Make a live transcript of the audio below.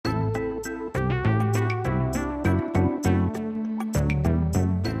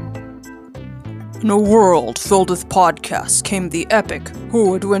In a world filled with podcasts came the epic Who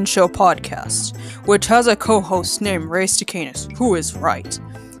Would Win Show podcast, which has a co-host named Ray Stacanus, who is right.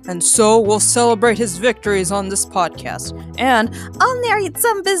 And so we'll celebrate his victories on this podcast, and I'll narrate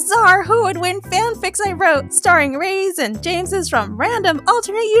some bizarre Who Would Win fanfics I wrote, starring Rays and Jameses from random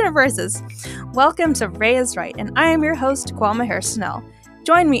alternate universes. Welcome to Ray is Right, and I am your host, Kwame Harsnell.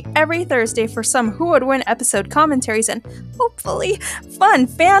 Join me every Thursday for some Who Would Win episode commentaries and, hopefully, fun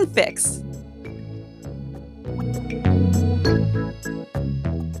fanfics.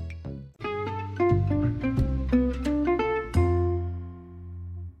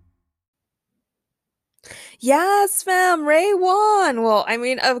 Yes, fam, Ray won. Well,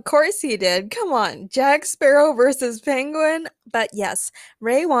 of course he did. Come on, Jack Sparrow versus Penguin. But yes,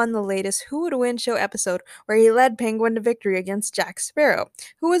 Ray won the latest Who Would Win Show episode where he led Penguin to victory against Jack Sparrow,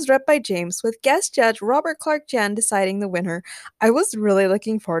 who was repped by James, with guest judge Robert Clark Jan deciding the winner. I was really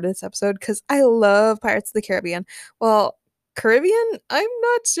looking forward to this episode because I love Pirates of the Caribbean. Well, Caribbean? I'm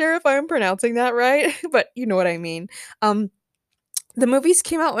not sure if I'm pronouncing that right, but you know what I mean. The movies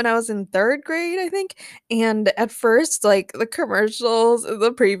came out when I was in 3rd grade, I think, and at first, the commercials,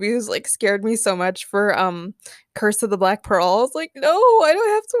 the previews, scared me so much for, Curse of the Black Pearl. I was like, "No, I don't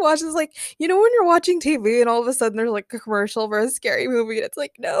have to watch this," when you're watching TV and all of a sudden there's, a commercial for a scary movie, and it's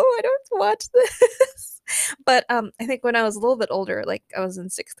like, "No, I don't have to watch this." But, I think when I was a little bit older, I was in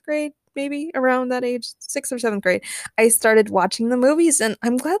 6th grade, maybe around that age, 6th or 7th grade, I started watching the movies, and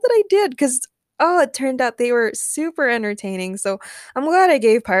I'm glad that I did, because it turned out they were super entertaining, so I'm glad I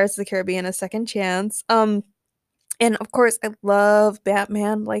gave Pirates of the Caribbean a second chance. And of course, I love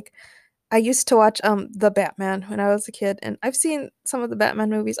Batman. I used to watch the Batman when I was a kid, and I've seen some of the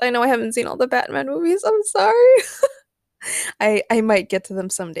Batman movies. I know I haven't seen all the Batman movies. I'm sorry. I might get to them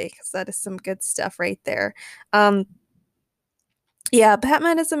someday because that is some good stuff right there. Yeah,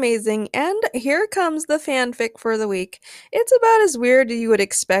 Batman is amazing, and here comes the fanfic for the week. It's about as weird as you would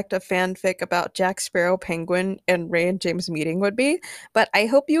expect a fanfic about Jack Sparrow, Penguin, and Ray and James meeting would be, but I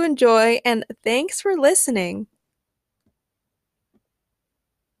hope you enjoy, and thanks for listening.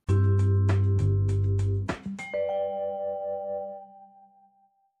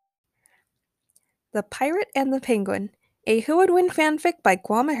 The Pirate and the Penguin, a Who Would Win fanfic by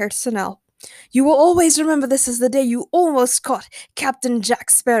Kwame Harsnell. "You will always remember this as the day you almost caught Captain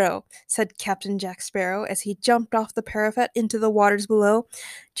Jack Sparrow," said Captain Jack Sparrow as he jumped off the parapet into the waters below.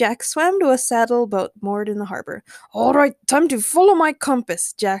 Jack swam to a saddle boat moored in the harbor. "All right, time to follow my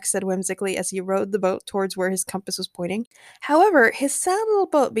compass," Jack said whimsically as he rowed the boat towards where his compass was pointing. However, his saddle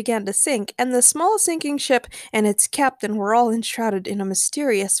boat began to sink, and the small sinking ship and its captain were all enshrouded in a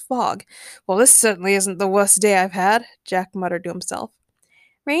mysterious fog. "Well, this certainly isn't the worst day I've had," Jack muttered to himself.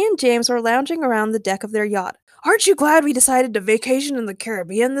 Ray and James were lounging around the deck of their yacht. "Aren't you glad we decided to vacation in the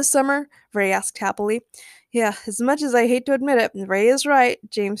Caribbean this summer?" Ray asked happily. "Yeah, as much as I hate to admit it, Ray is right,"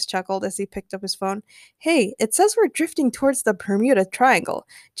 James chuckled as he picked up his phone. "Hey, it says we're drifting towards the Bermuda Triangle,"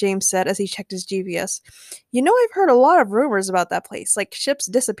 James said as he checked his GPS. "You know, I've heard a lot of rumors about that place, like ships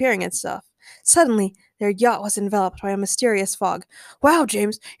disappearing and stuff." Suddenly, their yacht was enveloped by a mysterious fog. "Wow,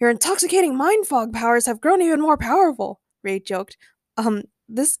 James, your intoxicating mind fog powers have grown even more powerful," Ray joked.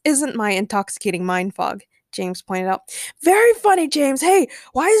 This isn't my intoxicating mind fog," James pointed out. "Very funny, James. Hey,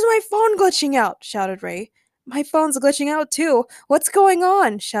 why is my phone glitching out?" shouted Ray. "My phone's glitching out too. What's going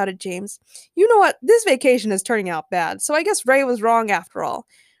on?" shouted James. "You know what? This vacation is turning out bad, so I guess Ray was wrong after all."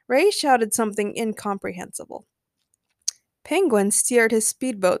 Ray shouted something incomprehensible. Penguin steered his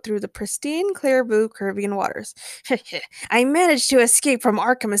speedboat through the pristine, clear blue Caribbean waters. "I managed to escape from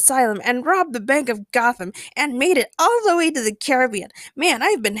Arkham Asylum and rob the Bank of Gotham and made it all the way to the Caribbean. Man,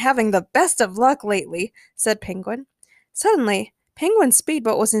 I've been having the best of luck lately," said Penguin. Suddenly, Penguin's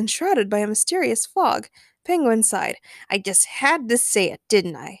speedboat was enshrouded by a mysterious fog. Penguin sighed. "I just had to say it,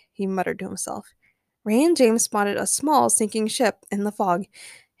 didn't I?" he muttered to himself. Ray and James spotted a small sinking ship in the fog.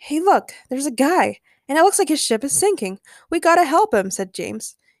 "Hey, look, there's a guy. And it looks like his ship is sinking. We gotta help him," said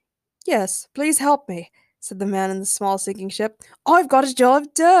James. "Yes, please help me," said the man in the small sinking ship. "I've got a jar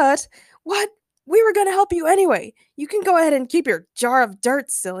of dirt." "What? We were gonna help you anyway. You can go ahead and keep your jar of dirt,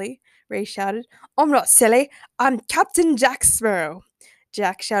 silly," Ray shouted. "I'm not silly. I'm Captain Jack Sparrow,"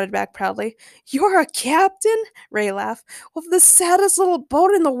 Jack shouted back proudly. "You're a captain?" Ray laughed. "Of the saddest little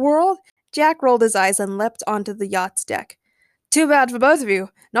boat in the world?" Jack rolled his eyes and leapt onto the yacht's deck. "Too bad for both of you.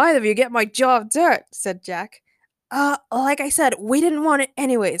 Neither of you get my jar of dirt," said Jack. Like I said, we didn't want it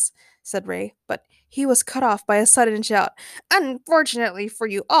anyways," said Ray, but he was cut off by a sudden shout. "Unfortunately for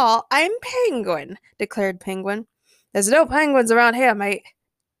you all, I'm Penguin," declared Penguin. "There's no penguins around here, mate,"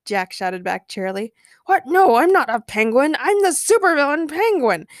 Jack shouted back cheerily. What? No, I'm not a penguin. I'm the supervillain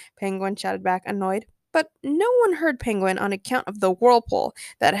Penguin, Penguin shouted back, annoyed. But no one heard Penguin on account of the whirlpool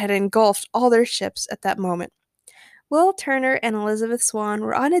that had engulfed all their ships at that moment. Will Turner and Elizabeth Swann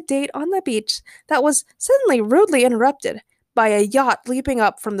were on a date on the beach that was suddenly rudely interrupted by a yacht leaping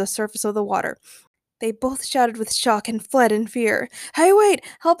up from the surface of the water. They both shouted with shock and fled in fear. Hey, wait!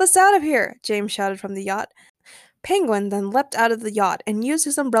 Help us out of here! James shouted from the yacht. Penguin then leapt out of the yacht and used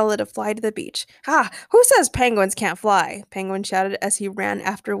his umbrella to fly to the beach. Ha! Who says penguins can't fly? Penguin shouted as he ran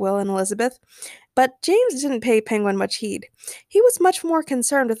after Will and Elizabeth. But James didn't pay Penguin much heed. He was much more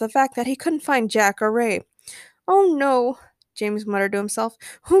concerned with the fact that he couldn't find Jack or Ray. Oh no, James muttered to himself.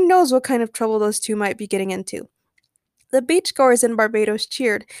 Who knows what kind of trouble those two might be getting into? The beachgoers in Barbados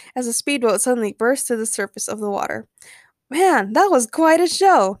cheered as a speedboat suddenly burst to the surface of the water. Man, that was quite a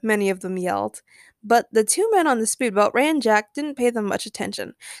show, many of them yelled. But the two men on the speedboat, Ray and Jack, didn't pay them much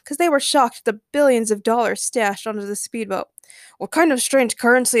attention, because they were shocked at the billions of dollars stashed onto the speedboat. What kind of strange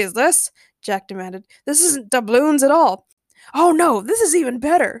currency is this? Jack demanded. This isn't doubloons at all. Oh no, this is even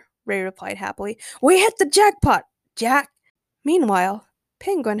better, Ray replied happily. We hit the jackpot, Jack. Meanwhile,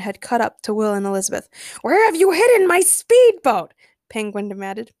 Penguin had caught up to Will and Elizabeth. Where have you hidden my speedboat? Penguin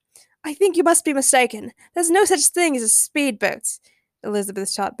demanded. I think you must be mistaken. There's no such thing as speedboats,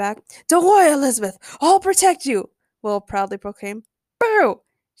 Elizabeth shot back. Don't worry, Elizabeth. I'll protect you, Will proudly proclaimed. Boo!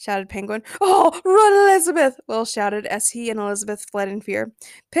 Shouted Penguin. Oh, run, Elizabeth! Will shouted as he and Elizabeth fled in fear.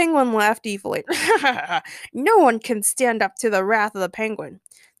 Penguin laughed evilly. No one can stand up to the wrath of the Penguin.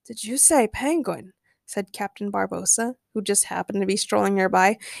 Did you say Penguin? Said Captain Barbossa, who just happened to be strolling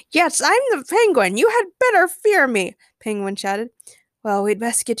nearby. Yes, I'm the Penguin. You had better fear me, Penguin shouted. Well, we'd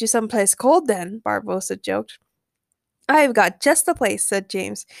best get you someplace cold then, Barbossa joked. I've got just the place, said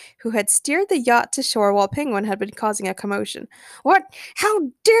James, who had steered the yacht to shore while Penguin had been causing a commotion. What? How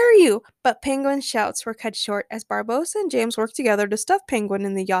dare you? But Penguin's shouts were cut short as Barbossa and James worked together to stuff Penguin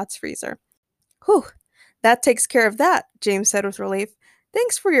in the yacht's freezer. Whew, that takes care of that, James said with relief.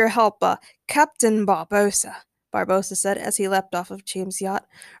 Thanks for your help, Captain Barbossa, Barbossa said as he leapt off of James' yacht.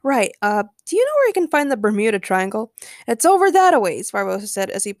 Right, do you know where I can find the Bermuda Triangle? It's over that-a-ways, Barbossa said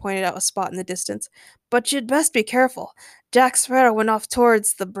as he pointed out a spot in the distance. But you'd best be careful. Jack Sparrow went off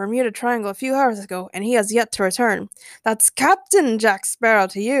towards the Bermuda Triangle a few hours ago, and he has yet to return. That's Captain Jack Sparrow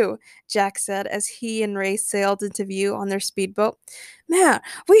to you, Jack said as he and Ray sailed into view on their speedboat. Man,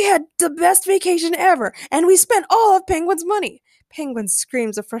 we had the best vacation ever, and we spent all of Penguin's money. Penguin's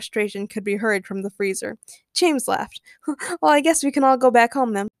screams of frustration could be heard from the freezer. James laughed. Well, I guess we can all go back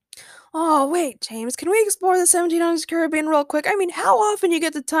home then. Oh, wait, James, can we explore the 1700s Caribbean real quick? I mean, how often you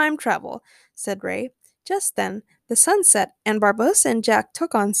get to time travel? Said Ray. Just then, the sun set, and Barbossa and Jack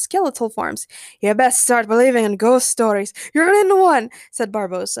took on skeletal forms. You best start believing in ghost stories. You're in one, said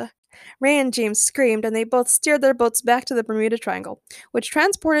Barbossa. Ray and James screamed, and they both steered their boats back to the Bermuda Triangle, which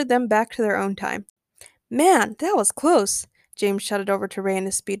transported them back to their own time. Man, that was close. James shouted over to Ray in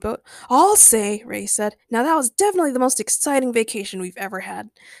his speedboat. I'll say, Ray said. Now that was definitely the most exciting vacation we've ever had.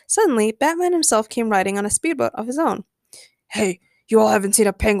 Suddenly, Batman himself came riding on a speedboat of his own. Hey, you all haven't seen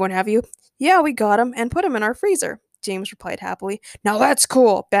a penguin, have you? Yeah, we got him and put him in our freezer, James replied happily. Now that's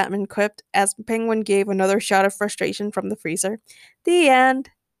cool, Batman quipped as Penguin gave another shout of frustration from the freezer. The end.